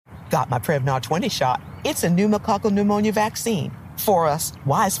Got my Prevnar 20 shot. It's a pneumococcal pneumonia vaccine. For us,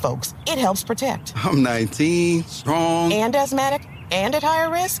 wise folks, it helps protect. I'm 19, strong. And asthmatic, and at higher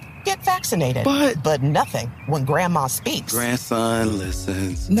risk. Get vaccinated. But nothing when grandma speaks. Grandson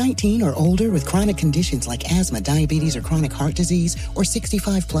listens. 19 or older with chronic conditions like asthma, diabetes, or chronic heart disease, or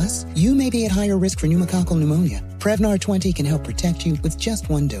 65 plus, you may be at higher risk for pneumococcal pneumonia. Prevnar 20 can help protect you with just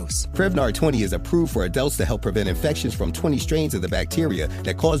one dose. Prevnar 20 is approved for adults to help prevent infections from 20 strains of the bacteria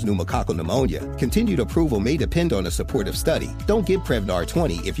that cause pneumococcal pneumonia. Continued approval may depend on a supportive study. Don't get Prevnar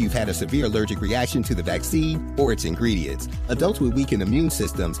 20 if you've had a severe allergic reaction to the vaccine or its ingredients. Adults with weakened immune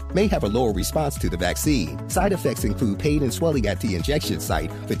systems may have a lower response to the vaccine. Side effects include pain and swelling at the injection site,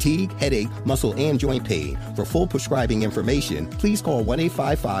 fatigue, headache, muscle, and joint pain. For full prescribing information, please call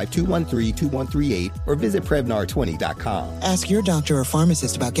 1-855-213-2138 or visit Prevnar20.com. Ask your doctor or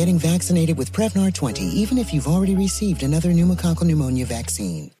pharmacist about getting vaccinated with Prevnar 20, even if you've already received another pneumococcal pneumonia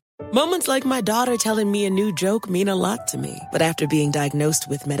vaccine. Moments like my daughter telling me a new joke mean a lot to me. But after being diagnosed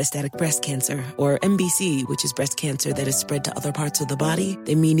with metastatic breast cancer, or MBC, which is breast cancer that is spread to other parts of the body,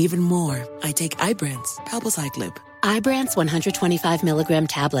 they mean even more. I take Ibrance, palbociclib. Ibrance 125 milligram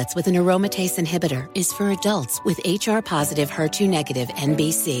tablets with an aromatase inhibitor is for adults with HR-positive, HER2-negative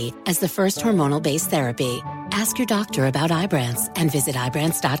MBC as the first hormonal-based therapy. Ask your doctor about Ibrance and visit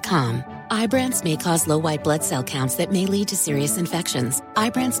Ibrance.com. Ibrance may cause low white blood cell counts that may lead to serious infections.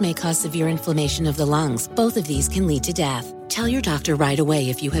 Ibrance may cause severe inflammation of the lungs. Both of these can lead to death. Tell your doctor right away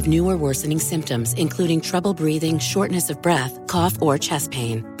if you have new or worsening symptoms, including trouble breathing, shortness of breath, cough, or chest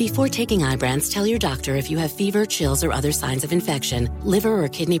pain. Before taking Ibrance, tell your doctor if you have fever, chills, or other signs of infection, liver or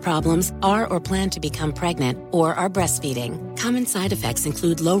kidney problems, are or plan to become pregnant, or are breastfeeding. Common side effects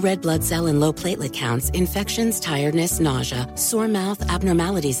include low red blood cell and low platelet counts, infections, tiredness, nausea, sore mouth,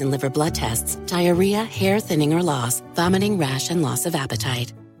 abnormalities in liver blood tests, diarrhea, hair thinning or loss, vomiting, rash, and loss of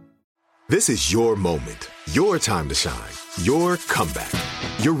appetite. This is your moment, your time to shine, your comeback.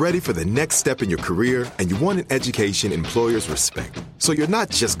 You're ready for the next step in your career, and you want an education employers respect. So you're not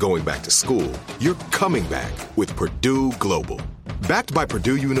just going back to school, you're coming back with Purdue Global. Backed by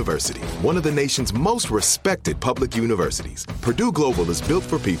Purdue University, one of the nation's most respected public universities, Purdue Global is built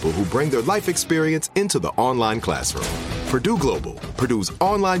for people who bring their life experience into the online classroom. Purdue Global, Purdue's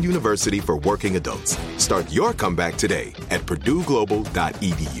online university for working adults. Start your comeback today at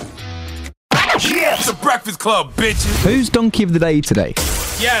purdueglobal.edu. Yeah, it's the Breakfast Club, bitches. Who's Donkey of the Day today?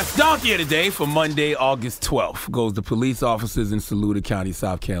 Yes, Donkey of the Day for Monday, August 12th goes to police officers in Saluda County,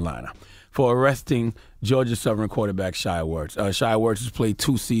 South Carolina, for arresting Georgia Southern quarterback Shia Werts. Shia Werts has played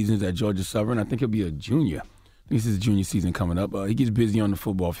 2 seasons at Georgia Southern. I think he'll be a junior. This is his junior season coming up. He gets busy on the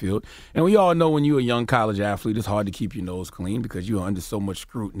football field. And we all know when you're a young college athlete, it's hard to keep your nose clean because you're under so much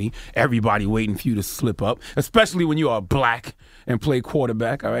scrutiny. Everybody waiting for you to slip up, especially when you are black and play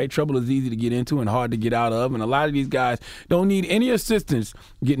quarterback, all right? Trouble is easy to get into and hard to get out of. And a lot of these guys don't need any assistance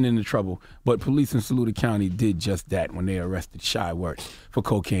getting into trouble. But police in Saluda County did just that when they arrested Shia Werts for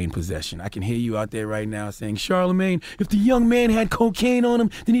cocaine possession. I can hear you out there right now saying, Charlamagne, if the young man had cocaine on him,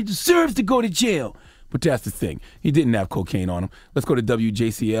 then he deserves to go to jail. But that's the thing. He didn't have cocaine on him. Let's go to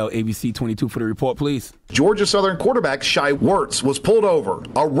WJCL ABC 22 for the report, please. Georgia Southern quarterback Shia Werts was pulled over,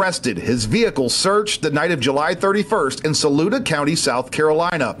 arrested, his vehicle searched the night of July 31st in Saluda County, South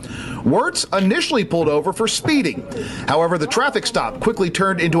Carolina. Werts initially pulled over for speeding. However, the traffic stop quickly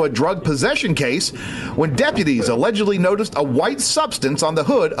turned into a drug possession case when deputies allegedly noticed a white substance on the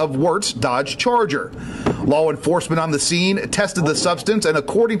hood of Werts' Dodge Charger. Law enforcement on the scene tested the substance, and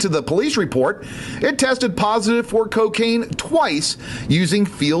according to the police report, it tested positive for cocaine twice using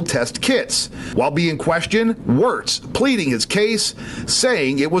field test kits. While being questioned, Werts pleading his case,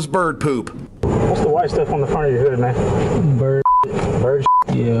 saying it was bird poop. What's the white stuff on the front of your hood, man? Bird. Bird.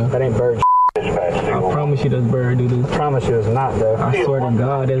 Yeah. That ain't bird. I promise you that's bird doo-doo. I promise you it's not, though. I swear to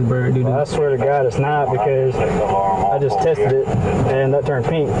God that's bird doo-doo. I swear to God it's not, because I just tested it and that turned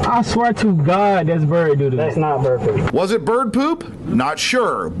pink. I swear to God that's bird doo-doo. That's not bird poop. Was it bird poop? Not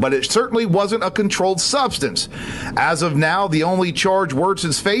sure, but it certainly wasn't a controlled substance. As of now, the only charge Werts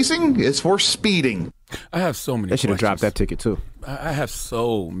is facing is for speeding. I have so many questions. They should have dropped that ticket, too. I have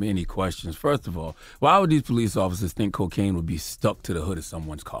so many questions. First of all, why would these police officers think cocaine would be stuck to the hood of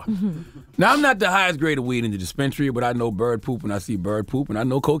someone's car? Now, I'm not the highest grade of weed in the dispensary, but I know bird poop when I see bird poop, and I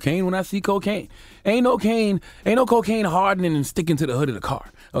know cocaine when I see cocaine. Ain't no cocaine hardening and sticking to the hood of the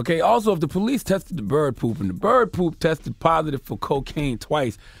car. Okay. Also, if the police tested the bird poop and the bird poop tested positive for cocaine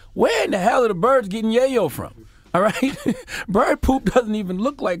twice, where in the hell are the birds getting yayo from? All right? Bird poop doesn't even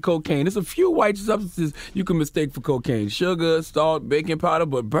look like cocaine. There's a few white substances you can mistake for cocaine. Sugar, salt, baking powder,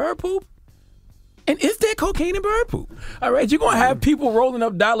 but bird poop? And is there cocaine in bird poop? All right, you're going to have people rolling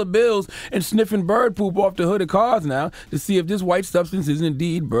up dollar bills and sniffing bird poop off the hood of cars now to see if this white substance is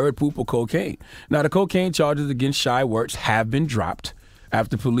indeed bird poop or cocaine. Now, the cocaine charges against Shy Wertz have been dropped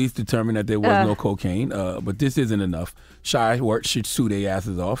after police determined that there was no cocaine, but this isn't enough. Shy Wertz should sue their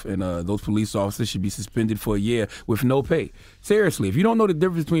asses off, and those police officers should be suspended for a year with no pay. Seriously, if you don't know the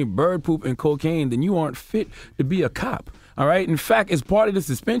difference between bird poop and cocaine, then you aren't fit to be a cop. All right. In fact, as part of the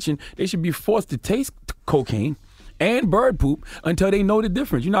suspension, they should be forced to taste cocaine and bird poop until they know the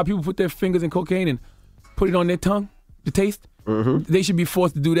difference. You know how people put their fingers in cocaine and put it on their tongue to taste? Mm-hmm. They should be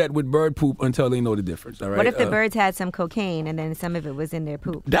forced to do that with bird poop until they know the difference. All right. What if the birds had some cocaine and then some of it was in their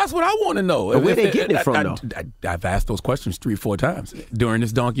poop? That's what I want to know. Where they getting it from, though? I've asked those questions 3-4 times during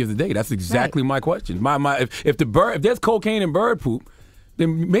this Donkey of the Day. That's exactly my question. If there's cocaine in bird poop,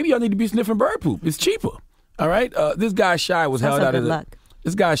 then maybe y'all need to be sniffing bird poop. It's cheaper. All right, this guy Shy was held out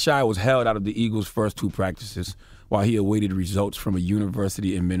of the Eagles' first 2 practices while he awaited results from a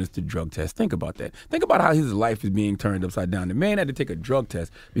university-administered drug test. Think about that. Think about how his life is being turned upside down. The man had to take a drug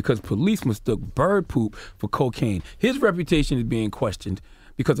test because police mistook bird poop for cocaine. His reputation is being questioned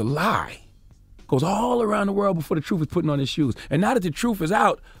because a lie goes all around the world before the truth is put on his shoes. And now that the truth is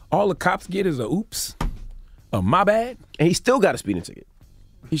out, all the cops get is a oops, a my bad. And he still got a speeding ticket.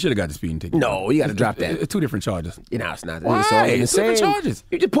 He should have got the speeding ticket. No, you got to drop that. It's 2 different charges. It's not. Why? It's 2 different charges.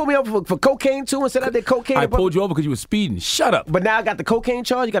 You just pulled me over for cocaine, too, and said I did cocaine. I pulled you over because you were speeding. Shut up. But now I got the cocaine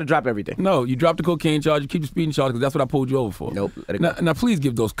charge. You got to drop everything. No, you dropped the cocaine charge. You keep the speeding charge because that's what I pulled you over for. Nope. Let it go. Now, please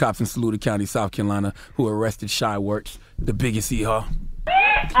give those cops in Saluda County, South Carolina, who arrested Shy Wertz the biggest hee-haw.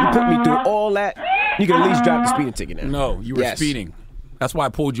 You put me through all that. You can at least drop the speeding ticket now. No, you were speeding. That's why I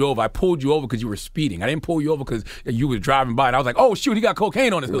pulled you over. I pulled you over because you were speeding. I didn't pull you over because you were driving by. And I was like, oh, shoot, he got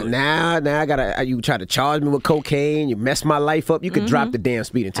cocaine on his hood. Now I got you try to charge me with cocaine. You mess my life up. You could drop the damn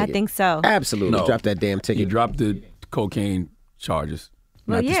speeding ticket. I think so. Absolutely. No. Drop that damn ticket. You dropped the cocaine charges.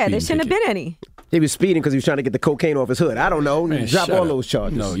 Well, yeah, there shouldn't have been any. He was speeding because he was trying to get the cocaine off his hood. I don't know. Man, drop all those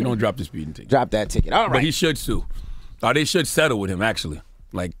charges. No, you don't drop the speeding ticket. Drop that ticket. All right. But he should sue. Or they should settle with him, actually.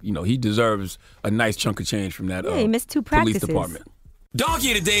 Like, he deserves a nice chunk of change from that he missed 2 practices. Police department.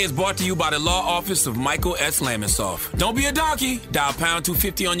 Donkey of the Day is brought to you by the law office of Michael S. Lamonsoff. Don't be a donkey. Dial pound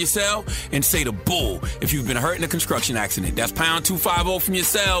 250 on your cell and say the bull if you've been hurt in a construction accident. That's pound 250 from your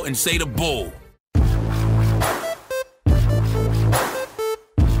cell and say the bull.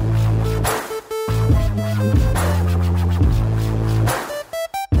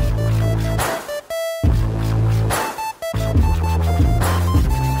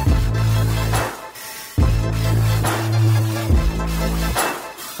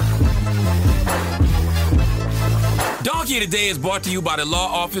 Donkey of the Day is brought to you by the law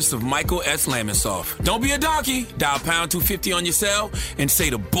office of Michael S. Lamonsoff. Don't be a donkey. Dial pound 250 on your cell and say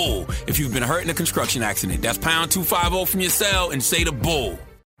the bull if you've been hurt in a construction accident. That's pound 250 from your cell and say the bull.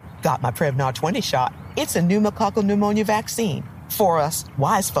 Got my Prevnar 20 shot. It's a pneumococcal pneumonia vaccine. For us,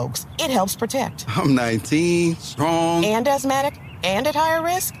 wise folks, it helps protect. I'm 19, strong. And asthmatic, and at higher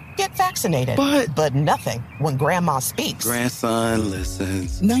risk. Get vaccinated. But nothing when grandma speaks. Grandson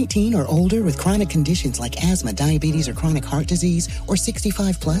listens. 19 or older with chronic conditions like asthma, diabetes, or chronic heart disease, or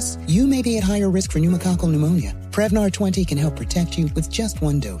 65 plus, you may be at higher risk for pneumococcal pneumonia. Prevnar 20 can help protect you with just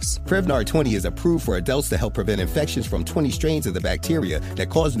 1 dose. Prevnar 20 is approved for adults to help prevent infections from 20 strains of the bacteria that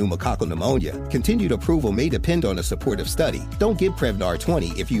cause pneumococcal pneumonia. Continued approval may depend on a supportive study. Don't give Prevnar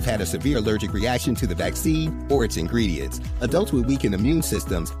 20 if you've had a severe allergic reaction to the vaccine or its ingredients. Adults with weakened immune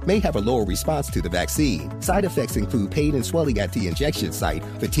systems may have a lower response to the vaccine. Side effects include pain and swelling at the injection site,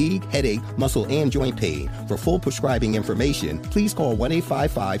 fatigue, headache, muscle, and joint pain. For full prescribing information, please call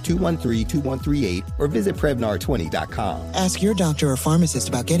 1-855-213-2138 or visit Prevnar20.com. Ask your doctor or pharmacist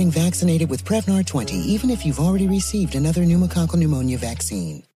about getting vaccinated with Prevnar 20, even if you've already received another pneumococcal pneumonia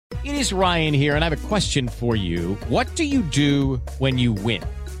vaccine. It is Ryan here, and I have a question for you. What do you do when you win?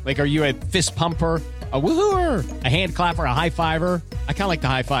 Like, are you a fist pumper, a woohooer, a hand clapper, a high fiver? I kind of like the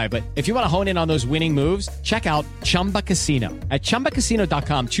high five, but if you want to hone in on those winning moves, check out Chumba Casino. At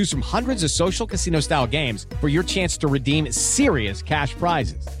ChumbaCasino.com, choose from hundreds of social casino-style games for your chance to redeem serious cash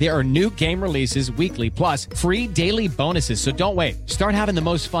prizes. There are new game releases weekly, plus free daily bonuses, so don't wait. Start having the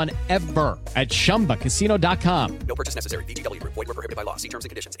most fun ever at ChumbaCasino.com. No purchase necessary. VGW. Void where prohibited by law. See terms and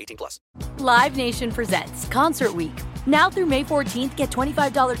conditions. 18+. Live Nation presents Concert Week. Now through May 14th, get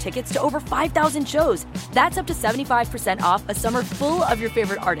 $25 tickets to over 5,000 shows. That's up to 75% off a summer full of your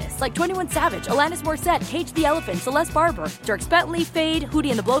favorite artists like 21 Savage, Alanis Morissette, Cage the Elephant, Celeste Barber, Dierks Bentley, Fade, Hootie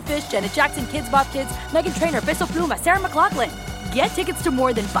and the Blowfish, Janet Jackson, Kidz Bop Kids, Meghan Trainor, Bissell Pluma, Sarah McLachlan. Get tickets to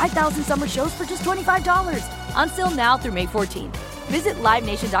more than 5,000 summer shows for just $25. Until now through May 14th. Visit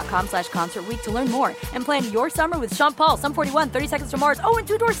LiveNation.com/Concert Week to learn more and plan your summer with Sean Paul, Sum 41, 30 Seconds to Mars, and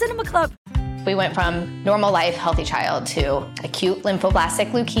Two Door Cinema Club. We went from normal life, healthy child to acute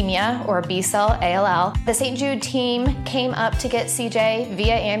lymphoblastic leukemia, or B-cell ALL. The St. Jude team came up to get CJ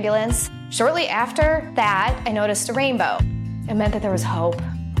via ambulance. Shortly after that, I noticed a rainbow. It meant that there was hope.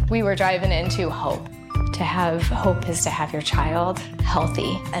 We were driving into hope. To have hope is to have your child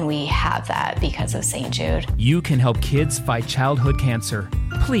healthy, and we have that because of St. Jude. You can help kids fight childhood cancer.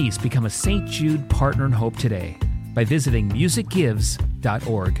 Please become a St. Jude Partner in Hope today by visiting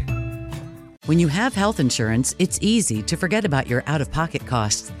musicgives.org. When you have health insurance, it's easy to forget about your out-of-pocket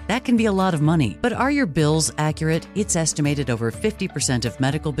costs. That can be a lot of money. But are your bills accurate? It's estimated over 50% of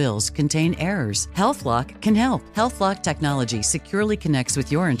medical bills contain errors. HealthLock can help. HealthLock technology securely connects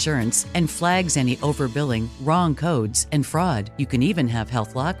with your insurance and flags any overbilling, wrong codes, and fraud. You can even have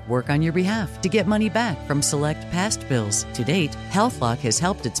HealthLock work on your behalf to get money back from select past bills. To date, HealthLock has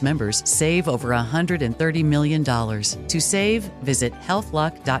helped its members save over $130 million. To save, visit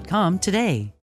healthlock.com today.